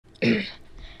Hey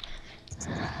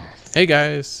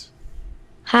guys.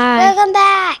 Hi. Welcome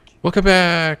back. Welcome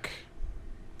back.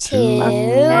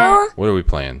 To What are we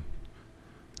playing?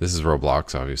 This is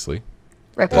Roblox, obviously.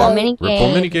 Ripull Minigames.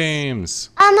 Ripull Minigames.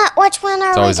 which one It's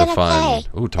are we always a gonna fun. play?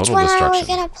 Ooh, Which total one are destruction. we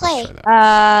gonna play? Let's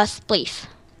try that. Spleef.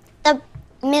 The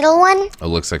middle one? Oh,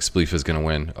 looks like Spleef is gonna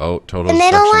win. Oh, total The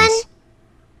middle one? destructions.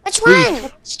 Which Spleef.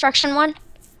 one? Destruction one?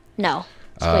 No.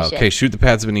 Spleef Okay, it. shoot the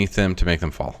pads beneath them to make them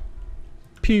fall.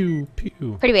 Pew,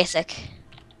 pew. Pretty basic.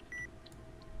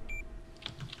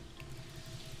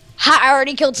 Ha! I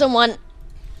already killed someone.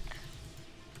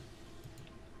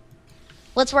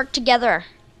 Let's work together.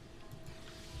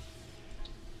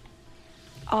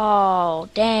 Oh,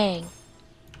 dang.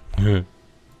 How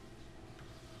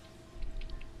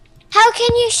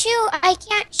can you shoot? I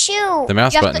can't shoot. The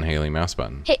mouse You have button, Hailey, mouse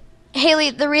button. Hey,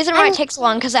 Hailey, the reason why it takes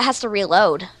long because it has to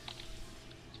reload.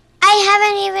 I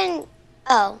haven't even.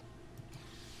 Oh.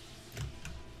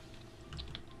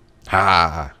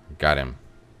 Ha! Got him.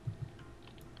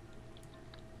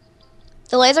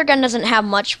 The laser gun doesn't have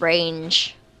much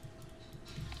range.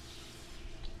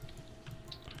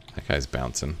 That guy's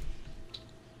bouncing.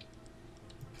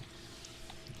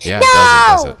 Yeah, it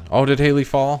does it. Oh, did Hailey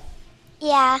fall?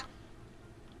 Yeah.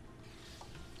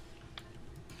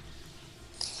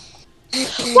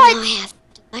 What? I have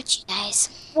to watch you guys.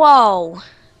 Whoa.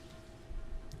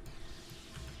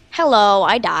 Hello,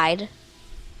 I died.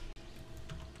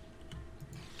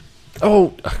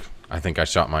 Oh, I think I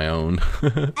shot my own.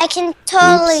 I can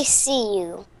totally Oops. see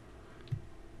you.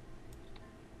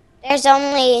 There's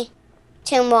only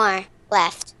 2 more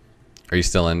left. Are you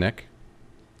still in, Nick?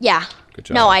 Yeah. Good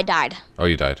job. No, I died. Oh,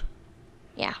 you died.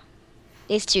 Yeah.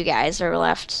 These 2 guys are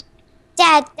left.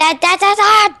 Dad. I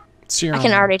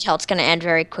can already tell it's going to end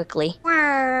very quickly.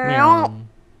 Meow.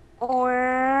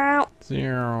 No!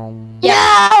 Zero.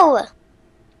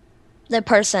 The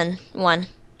person won.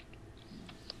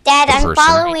 Dad, The I'm person.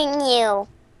 following you.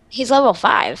 He's level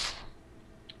 5.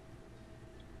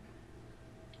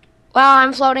 Wow,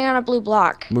 I'm floating on a blue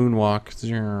block. Moonwalk.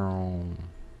 Zero.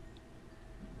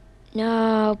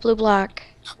 No, blue block.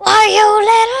 Why you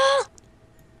little?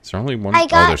 Is there only one? I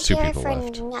got there's 2 here people for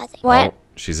left. nothing. What? Oh,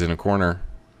 she's in a corner.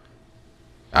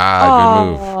 Ah,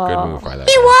 good move. Oh. Good move by that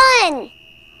He guy. won!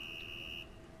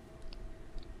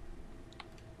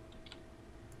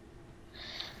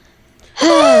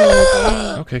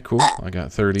 Okay, cool. I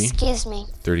got 30. Excuse me.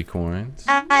 30 coins.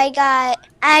 I got,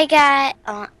 I got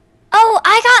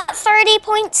 30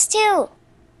 points too.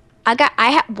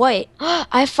 Wait. I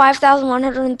have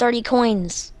 5,130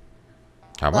 coins.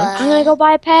 How much? I'm gonna go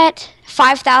buy a pet.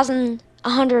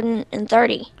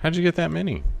 5,130. How'd you get that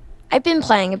many? I've been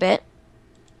playing a bit.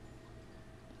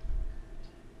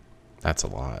 That's a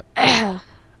lot. Should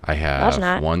I That's have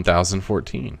not.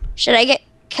 1,014. I get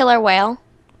killer whale?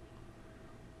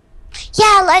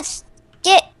 Yeah, let's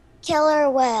get Killer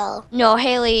Whale. No,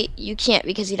 Hailey, you can't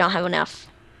because you don't have enough.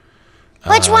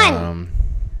 Which one?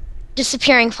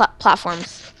 Disappearing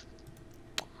platforms.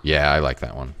 Yeah, I like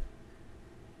that one.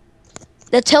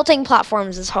 The tilting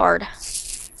platforms is hard.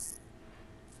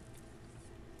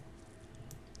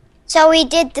 So we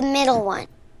did the middle one.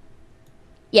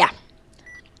 Yeah.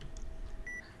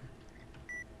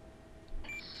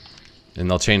 And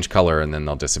they'll change color and then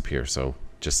they'll disappear. So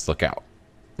just look out.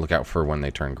 Look out for when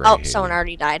they turn gray. Oh, Hailey. someone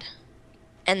already died.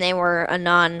 And they were a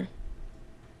non-member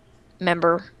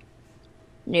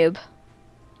noob.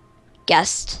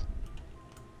 Guest.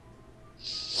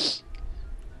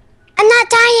 I'm not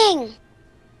dying.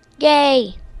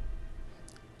 Yay!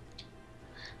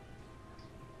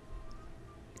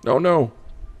 Oh no.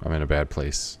 I'm in a bad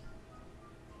place.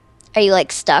 Are you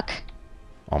like stuck?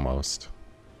 Almost.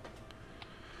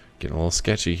 Getting a little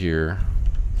sketchy here.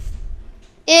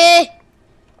 Eh.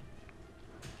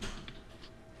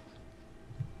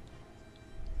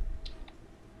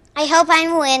 I hope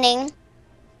I'm winning.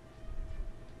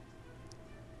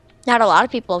 Not a lot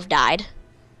of people have died.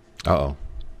 Uh-oh.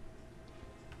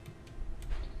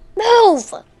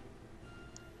 Move.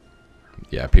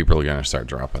 Yeah, people are going to start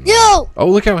dropping. You. Oh,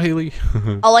 look out, Hailey.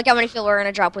 Oh, look how many people we're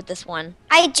gonna drop with this one.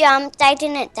 I jumped. I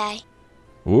didn't die.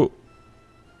 Whoa.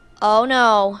 Oh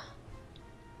no.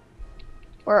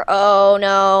 Oh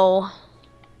no.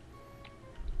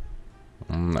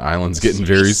 The island's getting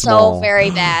very So small. very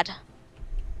bad.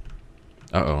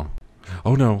 Uh-oh.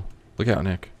 Oh no. Look out,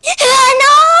 Nick. No!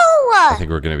 I think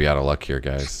we're going to be out of luck here,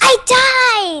 guys. I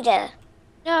died.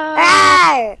 No.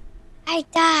 Arr! I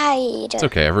died. It's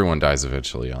okay. Everyone dies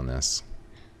eventually on this.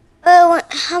 Oh,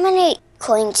 how many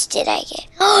coins did I get?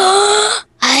 I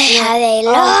have a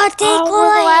lot of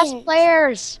We're the last coins.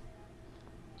 players.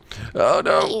 Oh,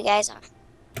 no. You guys are.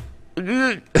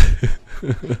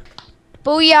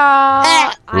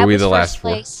 Booyah! Were we was the first last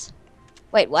four? place.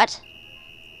 Wait, what?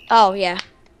 Oh, yeah.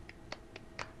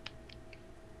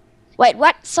 Wait,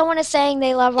 what? Someone is saying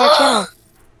they love our channel.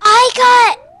 I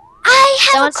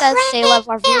have Someone a says they love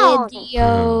our crown.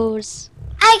 videos.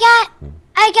 I got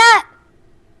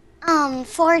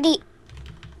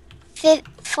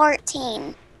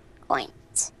 14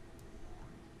 coins.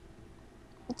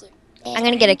 I'm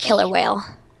gonna get a killer whale.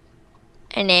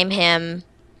 And name him...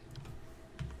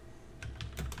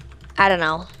 I don't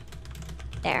know.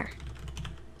 There.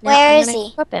 Now Where I'm is gonna he?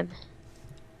 equip him.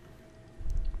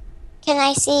 Can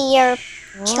I see your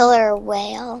killer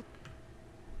whale?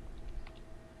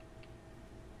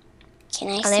 Can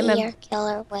I I'll see name him. your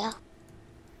killer whale?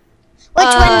 Which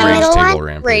one? The Rage middle table one?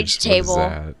 rampage. Rage What is table.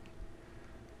 that?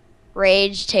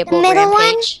 Rage table The middle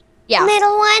rampage. The Yeah.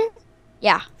 middle one?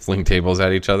 Yeah. Fling tables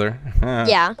at each other.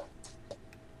 Yeah.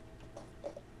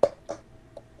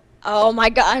 Oh my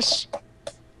gosh.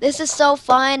 This is so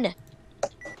fun.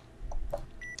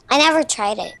 I never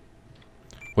tried it.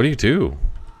 What do you do?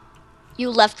 You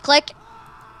left click.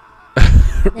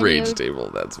 Rage you-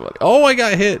 table. That's funny. Oh, I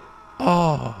got hit.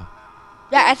 Oh.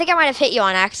 Yeah, I think I might have hit you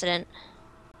on accident.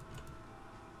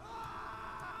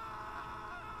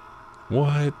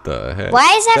 What the heck?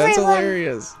 Why is That's everyone-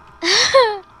 hilarious.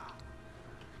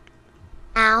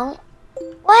 Ow.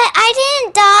 What? I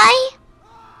didn't die.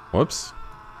 Whoops.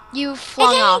 You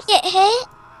flung I off. didn't get hit.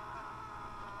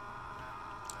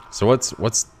 So what's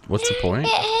the point?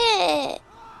 Get hit.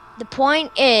 The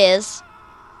point is,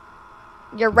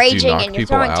 you're raging knock and you're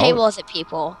people throwing out? tables at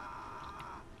people.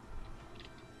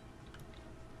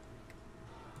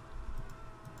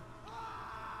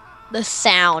 The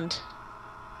sound.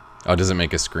 Oh, does it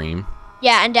make a scream?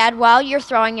 Yeah, and Dad, while you're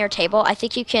throwing your table, I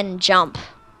think you can jump.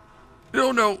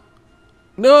 No, no.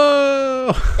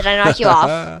 No! Did I knock you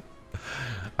off?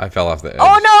 I fell off the edge.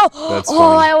 Oh no! That's Oh,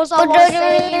 funny. I was almost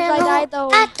saved. I died though.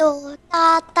 Da,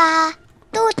 da, da,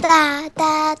 do, da,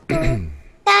 da, do,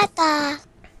 da, da.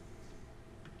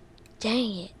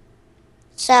 Dang it.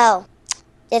 So,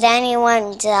 did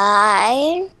anyone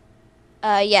die?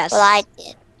 Yes. Well, I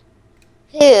did.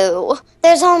 Who?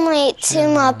 There's only 2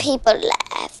 more people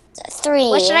left. 3.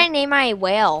 What should I name my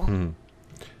whale?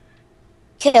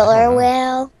 Killer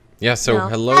whale. Yeah, so No.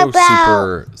 hello, How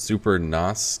about- Super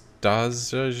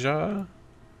Nastasia?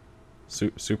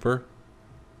 Super?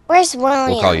 Where's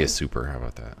William? We'll call you Super. How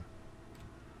about that?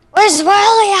 Where's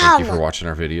William? Thank you for watching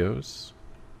our videos.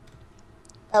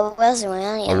 Oh, where's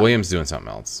William? Oh, William's doing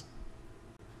something else.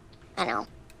 I know.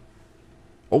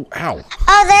 Oh, ow.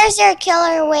 Oh, there's your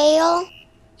killer whale.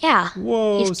 Yeah.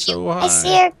 Whoa, He's so I high.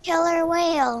 see your killer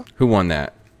whale. Who won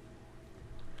that?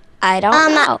 I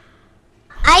don't know.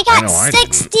 I got know I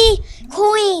 60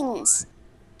 coins.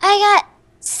 I got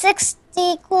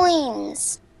 60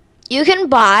 coins. You can And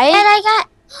buy I got.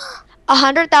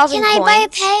 100,000 Can I coins. buy a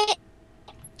pet?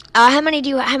 How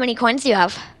many coins do you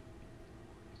have?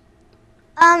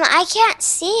 I can't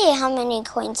see how many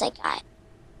coins I got.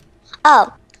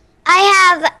 Oh,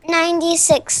 I have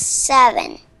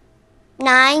 96.7.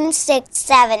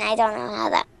 967. I don't know how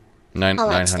that. How much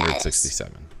that is.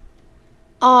 967.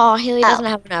 Oh, Hailey doesn't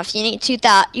have enough. You need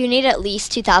 2,000. You need at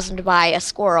least 2,000 to buy a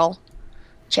squirrel,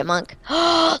 chipmunk.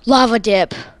 Lava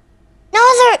dip.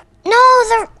 No,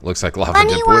 they're Looks like Lava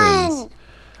bunny Dip wins.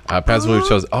 one. Paz Blue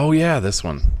chose. Oh, yeah, this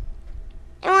one.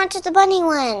 I wanted the bunny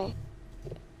one.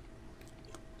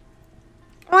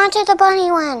 I wanted the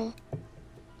bunny one.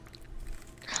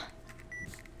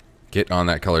 Get on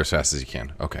that color as fast as you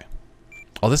can. Okay.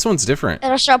 Oh, this one's different.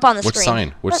 It'll show up on the Which screen. sign?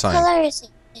 Which What sign? color is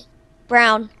it?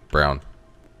 Brown. Brown.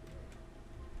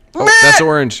 Oh, that's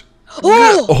orange.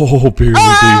 Oh! Oh, barely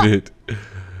made it.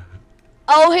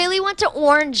 Oh, Hailey went to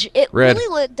orange. It Red.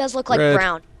 really does look like Red.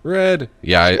 brown. Red.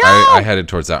 Yeah, No! I headed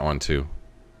towards that one too.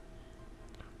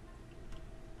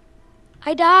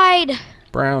 I died.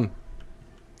 Brown.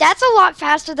 That's a lot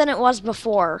faster than it was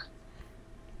before.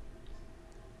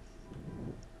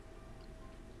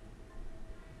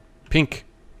 Pink.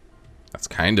 That's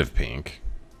kind of pink.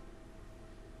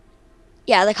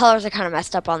 Yeah, the colors are kind of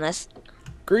messed up on this.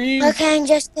 Green. Okay, I'm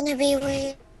just gonna be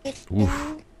weird.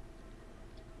 Oof.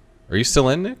 Are you still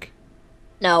in, Nick?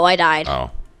 No, I died.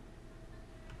 Oh.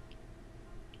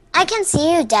 I can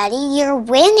see you, Daddy. You're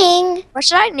winning. What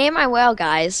should I name my whale,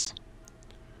 guys?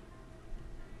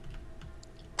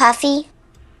 Puffy.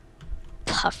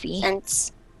 Puffy.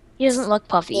 Since He doesn't look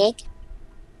puffy. big.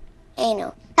 I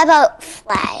know. How about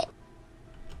flat?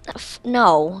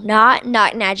 No, not an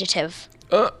adjective.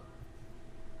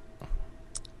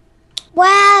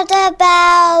 What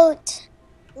about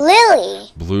Lily?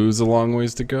 Blue's a long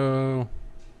ways to go.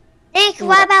 It Nick,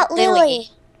 what about Lily?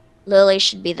 Lily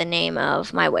should be the name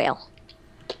of my whale.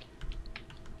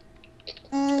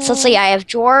 So let's see, I have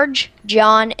George,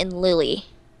 John, and Lily.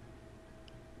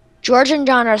 George and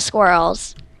John are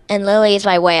squirrels, and Lily is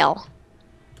my whale.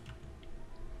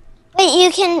 Wait,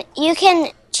 you can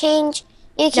change.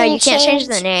 No, you can't change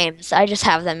the names. I just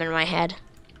have them in my head.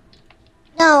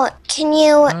 No, can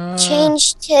you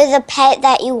change to the pet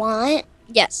that you want?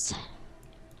 Yes.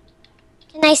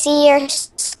 Can I see your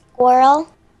squirrel?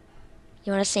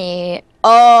 You want to see?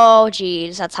 Oh,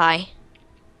 geez, that's high.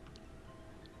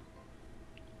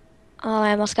 Oh,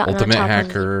 I almost got Ultimate on top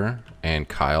Hacker and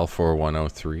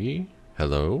Kyle4103.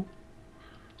 Hello.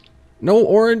 No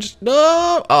orange.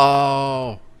 No.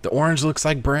 Oh, the orange looks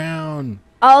like brown.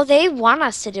 Oh, they want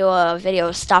us to do a video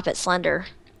of Stop It Slender.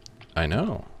 I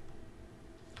know.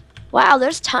 Wow,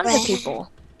 there's tons of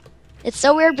people. It's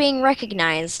so weird being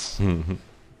recognized.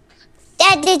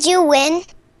 Dad, did you win?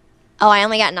 Oh, I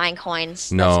only got 9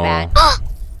 coins. No. That's bad. Oh,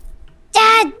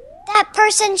 Dad, that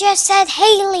person just said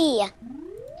Hailey.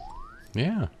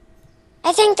 Yeah.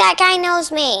 I think that guy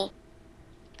knows me.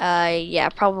 Yeah,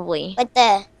 probably. With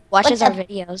the Watches our the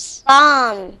videos.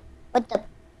 bomb. With the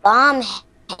bomb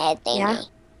head thingy. Yeah.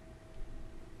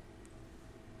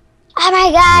 Oh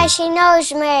my gosh, he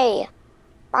knows me.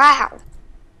 Wow.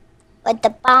 With the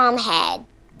bomb head.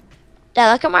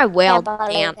 Dad, look at my whale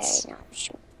Yeah, dance.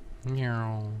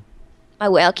 Meow. My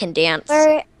whale can dance.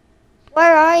 Where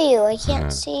are you? I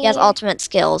can't see. He has ultimate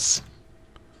skills.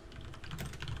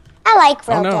 I like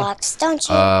Oh, no. Roblox, don't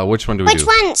you? Which one do we Which do?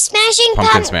 one? Smashing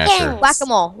Pumpkin pumpkins. Smasher.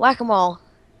 Whack-a-mole. Whack-a-mole.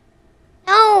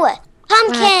 No,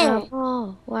 pumpkin.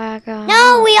 Whack-a-mole. Whack-a-mole.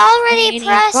 No, we already Raining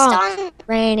pressed bombs. on.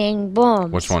 Raining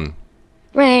bombs. Which one?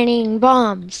 Raining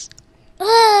bombs.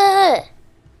 Ugh.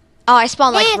 Oh, I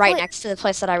spawned like Nick, right we- next to the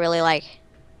place that I really like.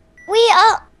 We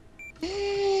all.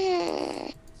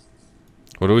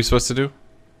 What are we supposed to do?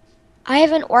 I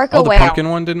have an orca Oh, the whale. pumpkin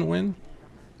one didn't win?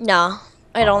 No,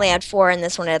 it only had 4, and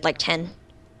this one had like 10.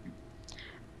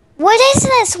 What is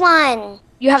this one?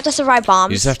 You have to survive bombs.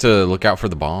 You just have to look out for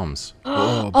the bombs.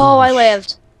 Oh, I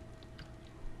lived.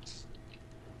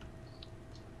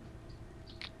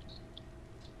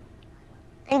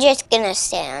 I'm just gonna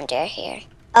stay under here.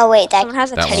 Oh wait, that. Someone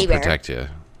has a That teddy won't bear. protect you.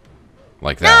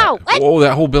 Like that. No, what? Whoa,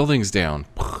 that whole building's down.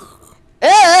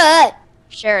 Ugh.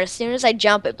 Sure, as soon as I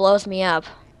jump, it blows me up.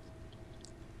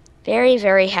 Very,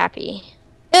 very happy.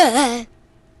 Ugh.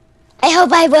 I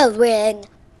hope I will win.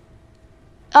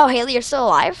 Oh, Hailey, you're still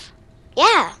alive?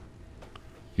 Yeah.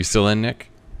 You still in, Nick?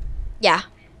 Yeah.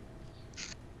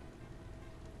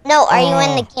 No, are you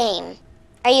in the game?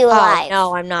 Are you alive? Oh,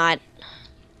 no, I'm not.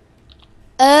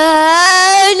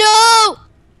 No!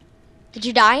 Did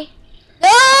you die?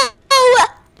 No!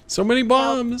 So many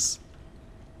bombs.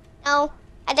 No,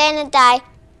 I didn't die.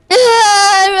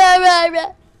 I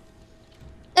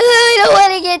don't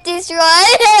want to get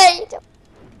destroyed.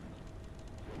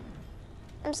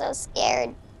 I'm so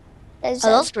scared. Are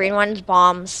those green ones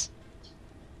bombs?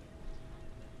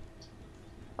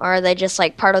 Or are they just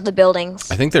like part of the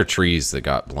buildings? I think they're trees that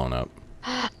got blown up.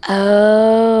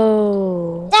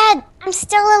 Oh. Dad, I'm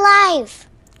still alive.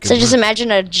 So just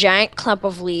imagine a giant clump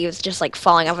of leaves just like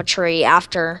falling off a tree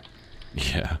after.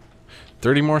 Yeah.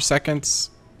 30 more seconds.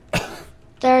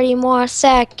 30 more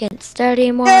seconds.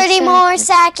 30 more 30 seconds. more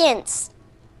seconds.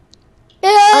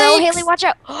 Oh, no, Hailey, watch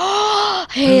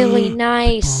out. Hailey,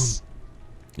 nice.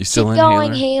 You still Keep in,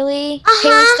 going, Haley?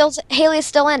 Haley. Haley's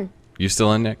still in. You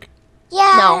still in, Nick?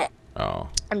 Yeah. No, Oh.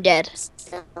 I'm dead.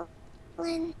 Still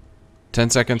in. 10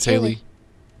 seconds, Haley.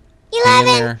 11, Hang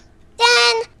in there.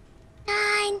 10,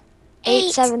 9,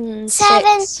 8, 7,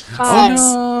 7, 6, 5,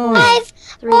 Oh, no. 5,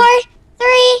 3. 4,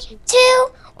 3, 2,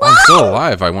 1. I'm still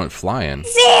alive. I went flying.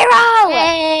 0.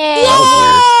 Yay! That was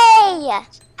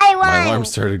Yay! I won. My alarm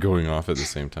started going off at the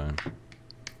same time.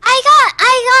 I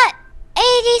got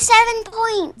 87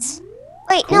 points.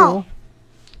 Wait, no. Cool.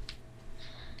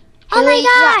 Oh Haley, you my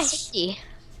got gosh. 60.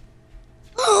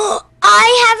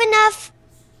 I have enough,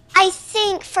 I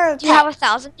think, for a Do you have pet.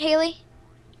 1,000, Haley?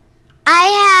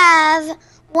 I have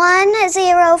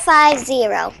 1050.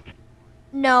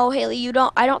 No, Haley, you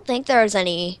don't. I don't think there's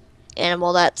any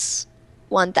animal that's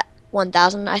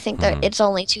 1,000. I think that it's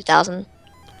only 2,000.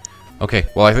 Okay,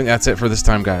 well, I think that's it for this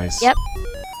time, guys. Yep.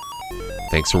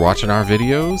 Thanks for watching our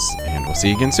videos, and we'll see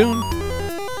you again soon.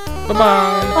 Bye-bye.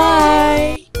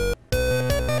 Bye.